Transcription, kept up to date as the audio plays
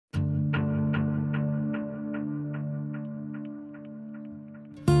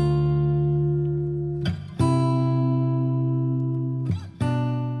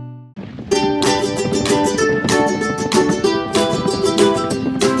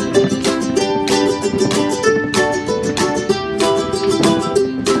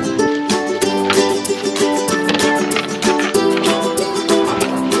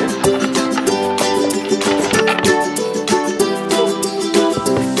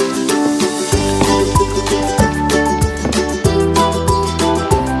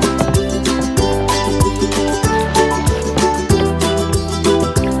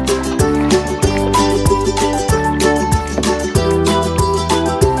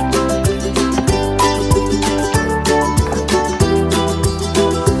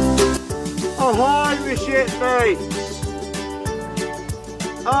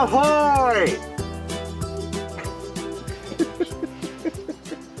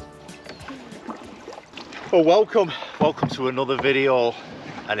Well, welcome to another video,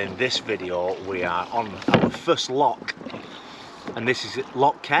 and in this video we are on our first loch, and this is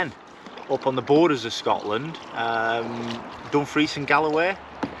Loch Ken, up on the borders of Scotland, Dumfries and Galloway.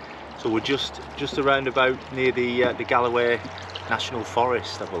 So we're just around about near the Galloway National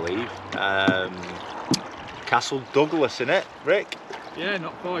Forest, I believe. Castle Douglas, isn't it, Rick? Yeah,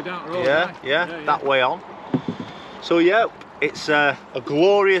 not far down the road. Yeah, that way on. So yeah, it's a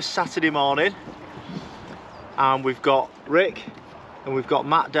glorious Saturday morning. And we've got Rick and we've got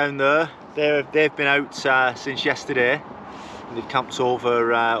Matt down there. They've been out since yesterday. And they've camped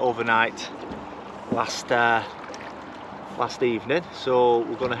over overnight last evening. So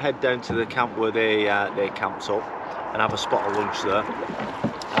we're going to head down to the camp where they camped up and have a spot of lunch there.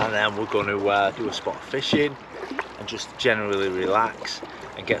 And then we're going to do a spot of fishing and just generally relax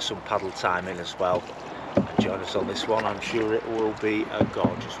and get some paddle time in as well. And join us on this one. I'm sure it will be a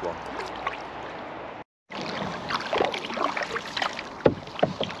gorgeous one.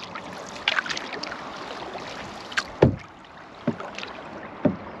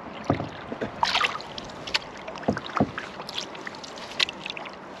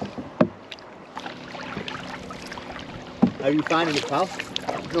 How are you finding it, pal?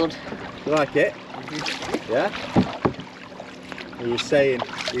 Good. You like it? Yeah? He was saying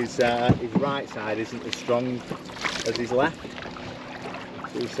his right side isn't as strong as his left.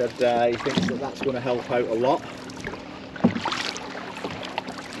 So he said he thinks that's going to help out a lot.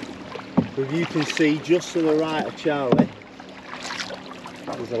 If you can see just to the right of Charlie,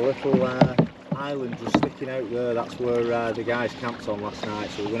 there's a little island just sticking out there. That's where the guys camped on last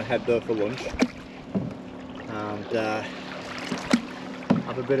night. So we're going to head there for lunch and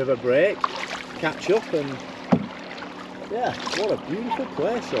have a bit of a break, catch up, and yeah, what a beautiful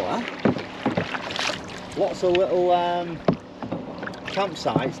place though, eh? Lots of little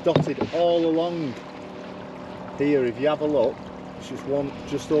campsites dotted all along here. If you have a look, there's just one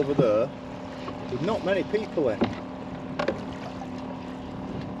just over there with not many people in.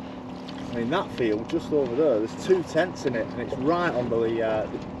 I mean, that field just over there, there's 2 tents in it, and it's right on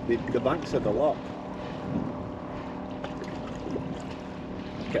the banks of the loch.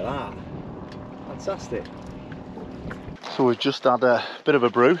 Look at that, fantastic. So we've just had a bit of a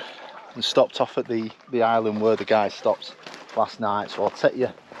brew and stopped off at the island where the guys stopped last night. So I'll take you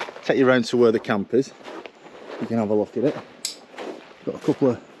round to where the camp is. You can have a look at it. Got a couple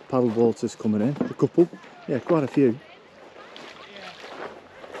of paddle boaters coming in. A couple, yeah, quite a few.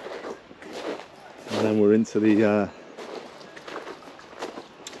 And then we're into the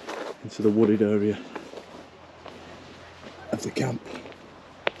wooded area of the camp.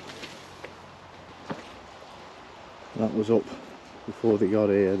 That was up before they got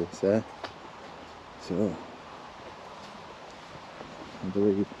here, they say. So I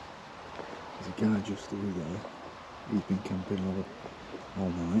believe there's a guy just through there. He's been camping all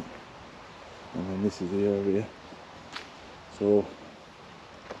night. And then this is the area. So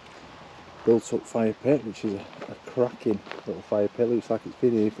built up fire pit, which is a cracking little fire pit. Looks like it's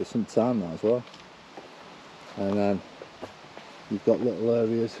been here for some time now as well. And then you've got little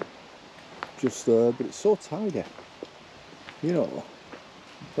areas just there, but it's so tidy. You know,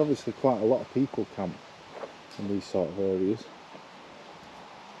 there's obviously quite a lot of people camp in these sort of areas.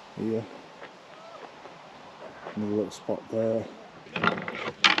 Here, another little spot there.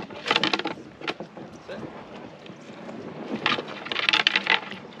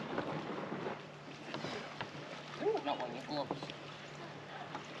 Not one of your gloves.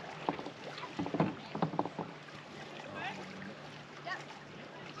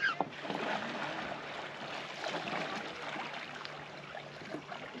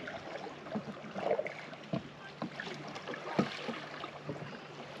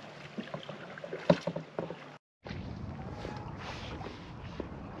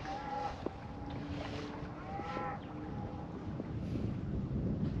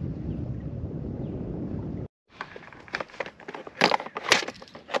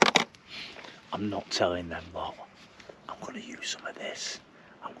 I'm not telling them lot. I'm going to use some of this.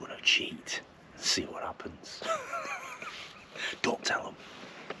 I'm going to cheat and see what happens. Don't tell them.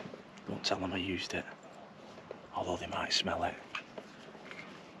 Don't tell them I used it. Although they might smell it.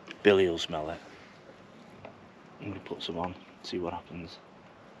 Billy will smell it. I'm going to put some on, see what happens.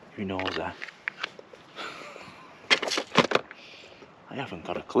 Who knows, eh? I haven't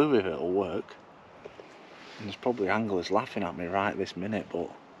got a clue if it'll work. And there's probably anglers laughing at me right this minute, but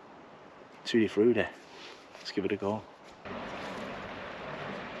tutti frutti. Let's give it a go.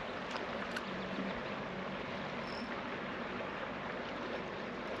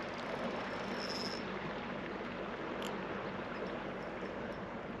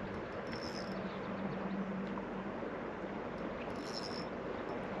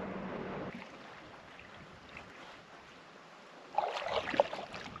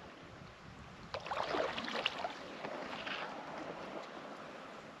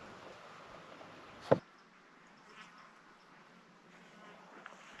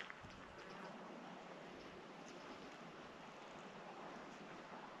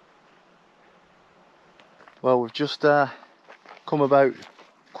 Well, we've just come about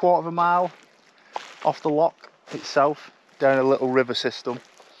quarter of a mile off the loch itself, down a little river system,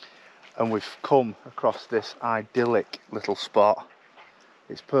 and we've come across this idyllic little spot.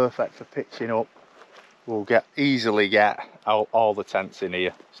 It's perfect for pitching up. We'll easily get all the tents in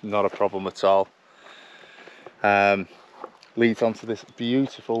here. It's not a problem at all. Leads onto this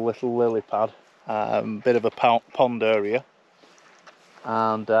beautiful little lily pad, bit of a pond area,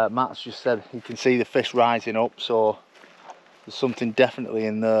 and Matt's just said he can see the fish rising up, so there's something definitely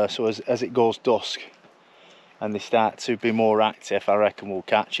in there. So as it goes dusk and they start to be more active, I reckon we'll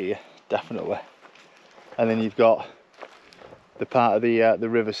catch here, definitely. And then you've got the part of the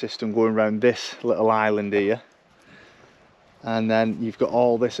river system going around this little island here, and then you've got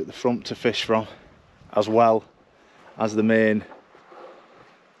all this at the front to fish from, as well as the main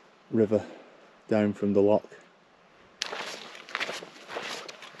river down from the loch.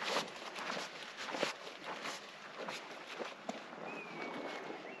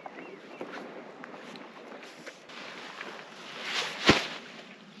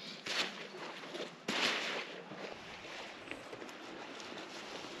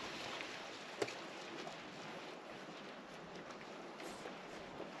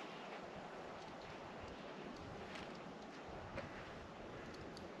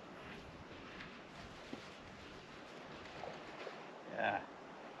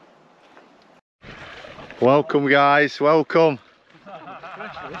 Welcome guys, welcome.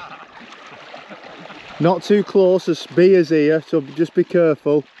 Not too close, as beer's here, so just be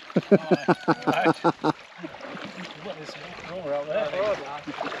careful. How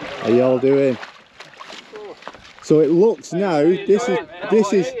are you all doing? So it looks now, this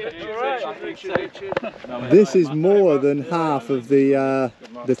is more than half of the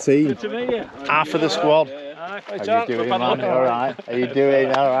team. Half of the squad. How you doing, man? Alright. How you doing?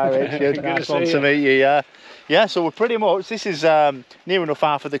 Alright, Richard. Nice one to meet you, yeah. Yeah, so we're pretty much, this is near enough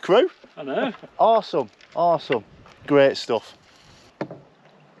half of the crew. I know. Awesome, awesome. Great stuff.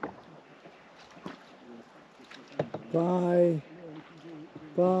 Bye.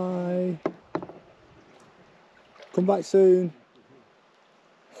 Bye. Come back soon.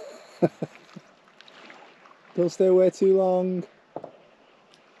 Don't stay away too long.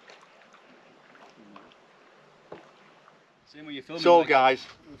 So guys,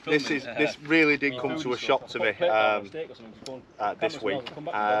 this really did come to a shock to me this week.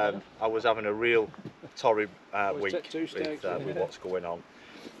 I was having a real torrid week with what's going on,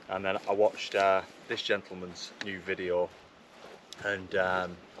 and then I watched this gentleman's new video, and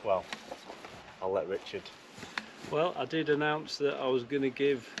well, I'll let Richard. Well, I did announce that I was going to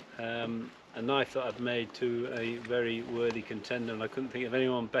give a knife that I've made to a very worthy contender, and I couldn't think of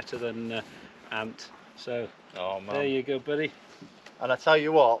anyone better than Ant. So there you go, buddy. And I tell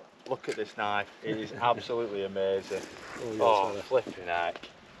you what, look at this knife. It is absolutely amazing. Oh, flipping heck.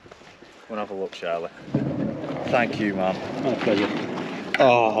 Come and have a look, Charlie. Thank you, man. My pleasure.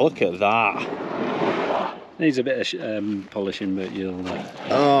 Oh, look at that. Needs a bit of polishing, but you'll.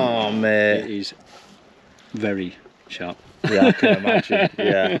 Oh, mate. It is very sharp. Yeah, I can imagine.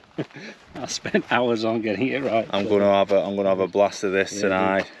 Yeah. I spent hours on getting it right. I'm gonna have a blast of this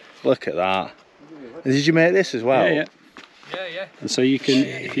tonight. Look at that. Did you make this as well? Yeah. And so you can,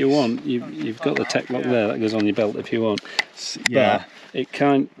 if you want, you've got the tech lock there that goes on your belt if you want. Yeah. But it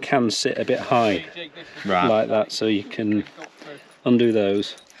can sit a bit high, right, like that, so you can undo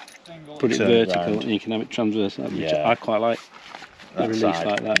those, put it vertical, and you can have it transverse, which I quite like. The release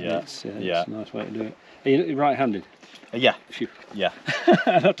like that. Yeah. It's a nice way to do it. Are you right-handed? Yeah. Phew. Yeah.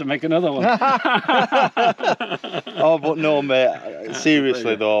 I'd have to make another one. Oh, but no, mate.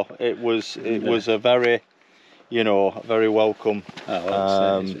 Seriously though, it was a very, very welcome. Oh,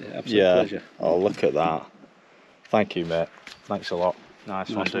 well, it's an absolute pleasure. Oh, look at that. Thank you, mate. Thanks a lot.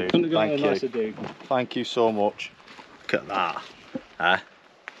 Nice one, dude. Couldn't have got Thank a you. nicer dude. Thank you so much. Look at that.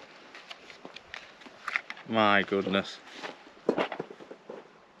 My goodness.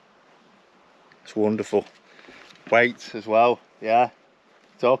 It's wonderful. Weight as well, yeah.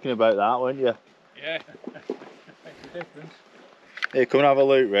 Talking about that, weren't you? Yeah. Makes a difference. Here, come and have a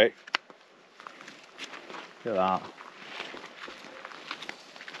look, Rick. Look at that.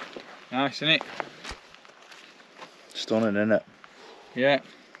 Nice, isn't it? Stunning, isn't it? Yeah.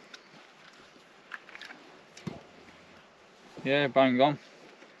 Yeah, bang on.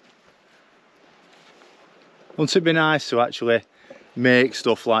 Wouldn't it be nice to actually make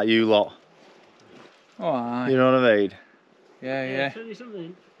stuff like you lot? Oh, aye. You know what I mean? Yeah. Tell you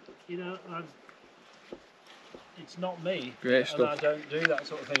something, it's not me. Great and stuff. I don't do that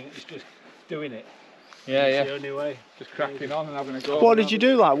sort of thing. It's just doing it. Yeah, It's yeah. the only way. Just cracking on and having a go. What did you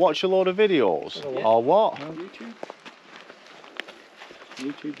do? Like watch a load of videos, Yeah. or what? No, YouTube.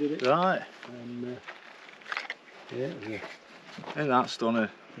 YouTube did it. Right. And yeah, yeah. Isn't that stunning?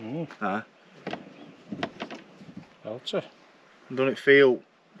 Huh? Ultra. Don't it feel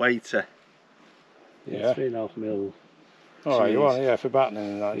weighty? Yeah. 3.5 mil. Alright, you are, yeah, for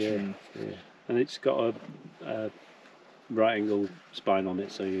battening and that. Yeah, yeah. And it's got a right angle spine on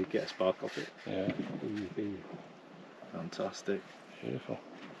it, so you get a spark off it. Yeah, Fantastic. beautiful.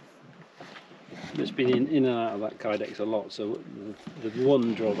 It's been in and out of that Kydex a lot, so the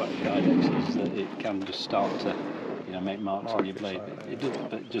one drawback of Kydex is that it can just start to, you know, make marks on your blade. It does,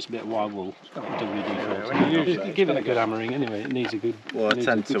 but just a bit of wide wool WD-40. You give it a good hammering anyway. It needs a good. Well, I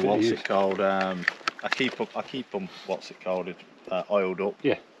tend to, what's use. it called? I keep them, what's it called? Oiled up.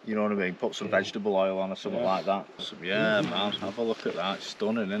 Yeah. You know what I mean? Put some vegetable oil on or something like that. Yeah, man, have a look at that. It's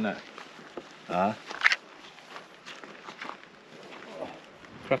stunning, isn't it?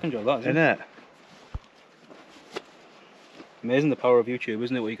 Cracking job, that, Isn't it? Amazing the power of YouTube,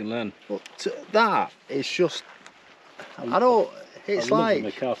 isn't it? What you can learn. But that is just. I don't. It's I love like.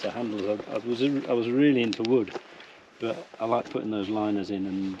 the Micarta handles. I was really into wood, but I like putting those liners in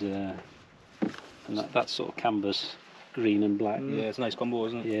and that sort of canvas, green and black. Yeah, it's a nice combo,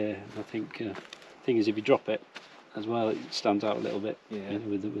 isn't it? Yeah, I think. Thing is, if you drop it as well, it stands out a little bit. Yeah. You know,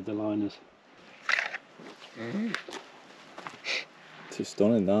 with the liners. It's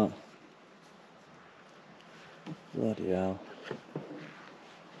stunning, that. Bloody hell.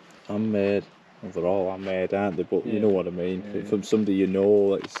 Handmade. Well, they're all handmade, aren't they? But you know what I mean. Yeah. From somebody you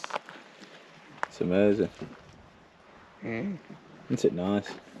know, it's amazing. Isn't it nice?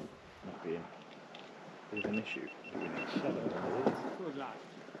 Not being an issue.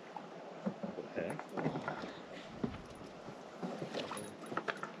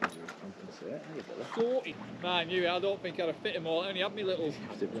 Man, I don't think I'd have fit them all. I only had my little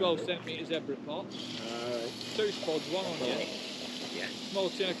 12cm zebra pot. Two spods, one on you. Yeah. Small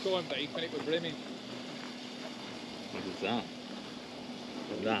tin of corned beef and it was brimming. What is that?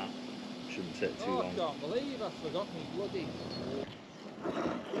 That shouldn't take too long. I can't believe I forgot me bloody.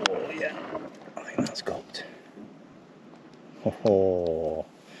 Oh yeah, I think that's cooked. Oh,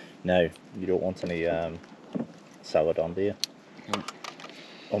 no, you don't want any salad on, do you?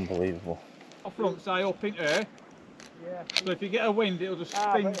 Unbelievable. Off front side up into her. Yeah. So if you get a wind, it'll just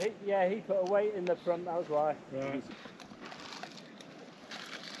spin. He put a weight in the front. That was why. Right.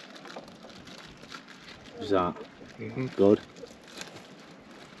 Is that good?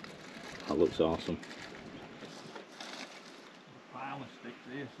 That looks awesome. Pile of sticks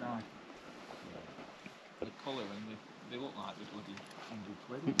here, side. The colour and they look like they're bloody 100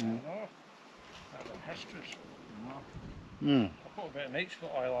 quid. That's a hestress. Mm. I put a bit of neat foot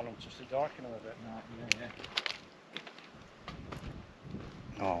oil on them just to darken them a bit.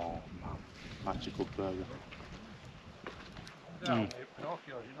 Oh man, that's a good burger.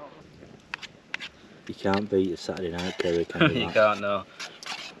 Pinocchio's, You can't beat a Saturday night curry, can you? You can't, no.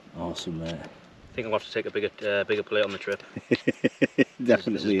 Awesome, mate. I think I'll have to take a bigger plate on the trip.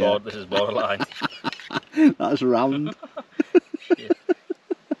 Definitely. This is borderline. That's round.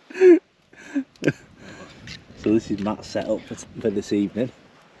 So this is Matt's setup for this evening.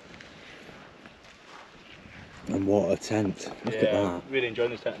 And what a tent. Look at that. Really enjoying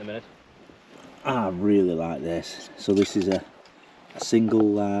this tent in a minute. I really like this. So this is a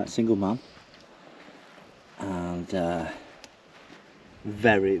single man. And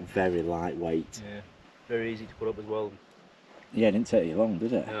very, very lightweight. Yeah. Very easy to put up as well. Yeah, it didn't take you long,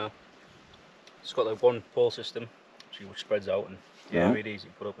 did it? Yeah. It's got the one pole system, which spreads out and Right. really easy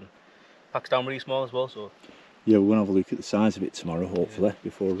to put up and packs down really small as well. So Yeah, we're gonna have a look at the size of it tomorrow, hopefully,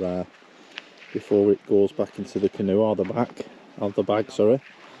 before it goes back into the canoe or the bag, sorry.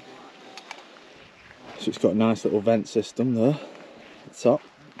 So it's got a nice little vent system there at the top.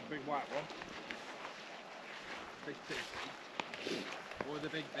 Big white one. Big TV. Or the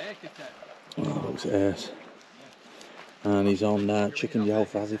big baker tent. Oh, looks at this. And he's on chicken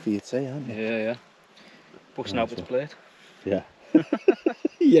jalfrezi for your tea, aren't you? yeah. Busting out with the plate. Yeah.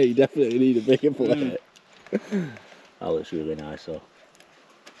 Yeah, you definitely need a bigger plate. That looks really nice though.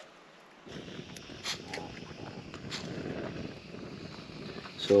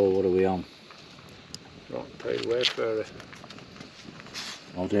 So what are we on? Not paid Wayfarer.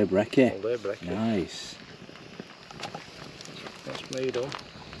 All day brekkie. All day brekkie. Nice. That's me done.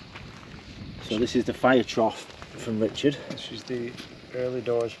 So this is the fire trough from Richard. This is the early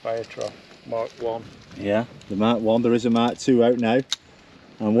doors fire trough, Mark 1. Yeah, the Mark 1. There is a Mark 2 out now.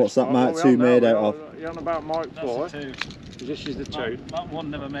 And what's that Mark 2 made out of? you're on about Mark 4. That's a 2. This is the 2. Mark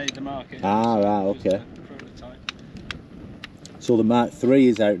 1 never made the market. Ah, right, okay. Prototype. So the Mark 3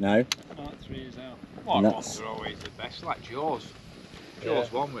 is out now. Mark 3 is out. Mark And 1s are always the best, like Jaws.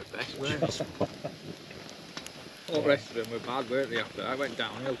 Jaws 1 was best, weren't it? All the rest of them were bad, weren't they, after I went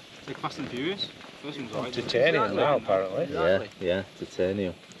downhill. Like Fast and Furious. First one's alright. Titanium now, apparently. Yeah, yeah,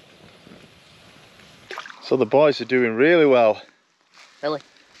 titanium. So the boys are doing really well. Really?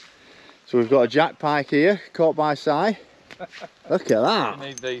 So we've got a jack pike here, caught by Si. Look at that. You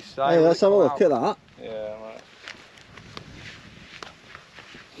need these Hey, let's have a look at that. Yeah, right.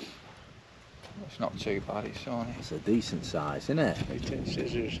 It's not too bad, it's on it. It's a decent size, isn't it? 18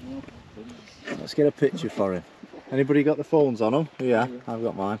 scissors. Let's get a picture for him. Anybody got the phones on them? Yeah, I've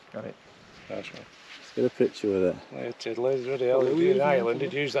got mine. Got it. That's right. Let's get a picture with it. Hey, tiddlers, bloody hell, if you're in Ireland,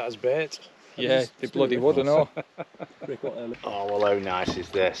 did you use that as bait? Yeah, they bloody would, I know. Oh, well, how nice is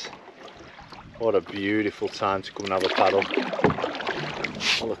this? What a beautiful time to come and have a paddle.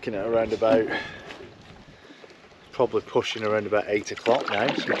 We're looking at around about, probably pushing around about 8 o'clock now,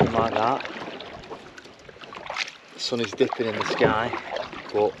 something like that. The sun is dipping in the sky,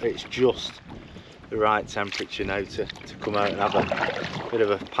 but it's just the right temperature now to come out and have a bit of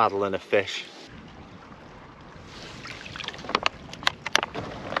a paddle and a fish.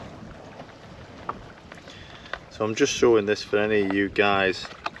 So I'm just showing this for any of you guys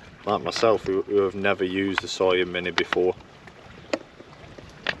like myself who have never used the Sawyer Mini before.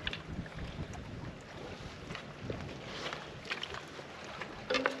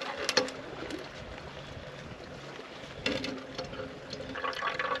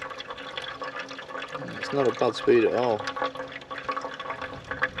 It's not a bad speed at all.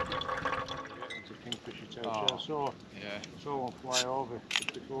 Saw one fly over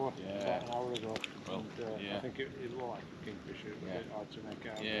just before, about an hour ago. Well, I think it looked like a kingfisher, it was a bit hard to make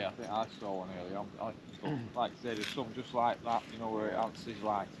out. Yeah, I think I saw one earlier on. Like I said, there's some just like that, you know, where it answers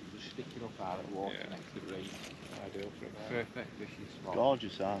like just sticking up out of the water next to the reef. Ideal for it. Perfect fishing spot.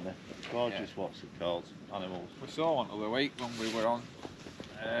 Gorgeous, aren't they? Gorgeous, what's it called? Animals. We saw one the other week when we were on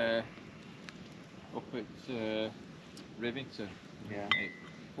up at Rivington. Yeah. It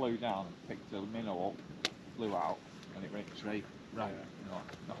flew down and picked a minnow up, flew out, and it went straight right, you know,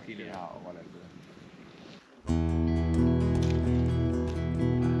 knocking it out or whatever.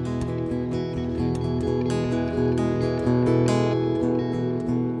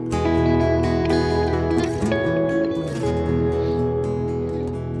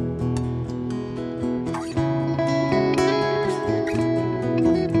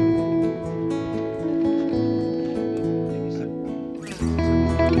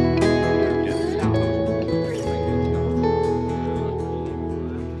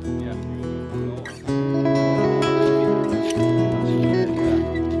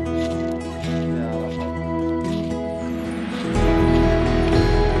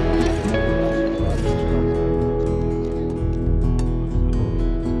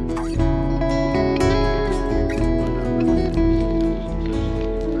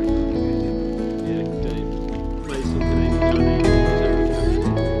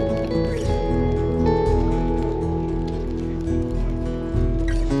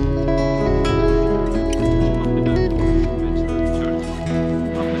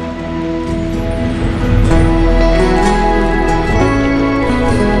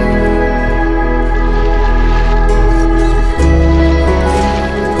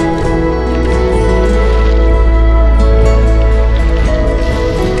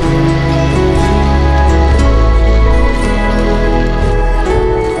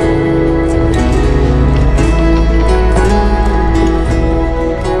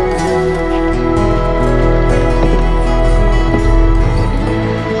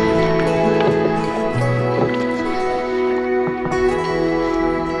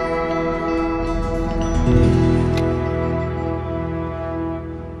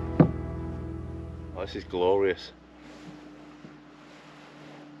 This is glorious.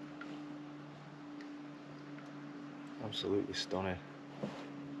 Absolutely stunning.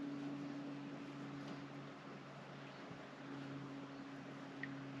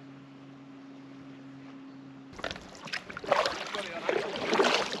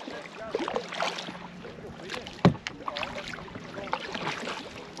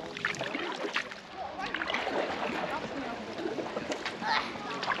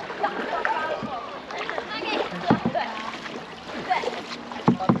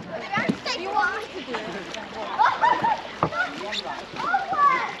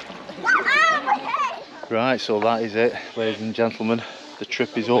 Right, so that is it, ladies and gentlemen. The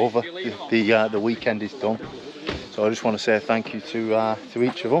trip is over. The weekend is done. So I just want to say thank you to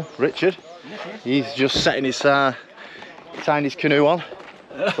each of them. Richard, He's just setting his tying his canoe on.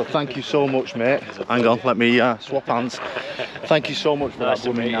 So thank you so much, mate. Hang on, let me swap hands. Thank you so much for that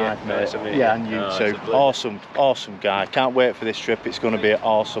blooming knife, mate. Yeah, and you too. Awesome, awesome guy. Can't wait for this trip. It's going to be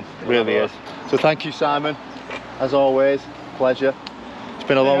awesome. Really is. So thank you, Simon. As always, pleasure. It's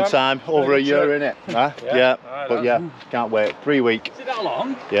been a long time, over a year, innit? Huh? Yeah, but yeah, can't wait. 3 weeks. Is it that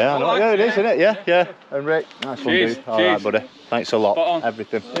long? Yeah, I know. Yeah, it is, isn't it? Yeah, yeah. And Rick, nice one, dude. All right, buddy. Thanks a lot.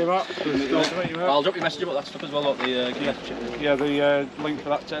 Everything. I'll drop you a message about that stuff as well, about the gear. Yeah, the link for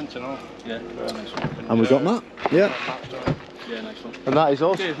that tent and all. Yeah, very nice one. And we got Matt. Yeah. Yeah, nice one. And that is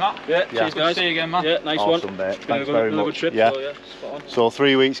us. Cheers, Matt. Yeah, cheers, guys. See you again, Matt. Yeah, nice Awesome, one. mate. Thanks very much. Good trip, yeah. So, yeah, spot on. So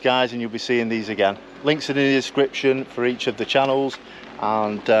 3 weeks, guys, and you'll be seeing these again. Links in the description for each of the channels.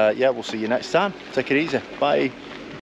 And yeah, we'll see you next time. Take it easy. Bye.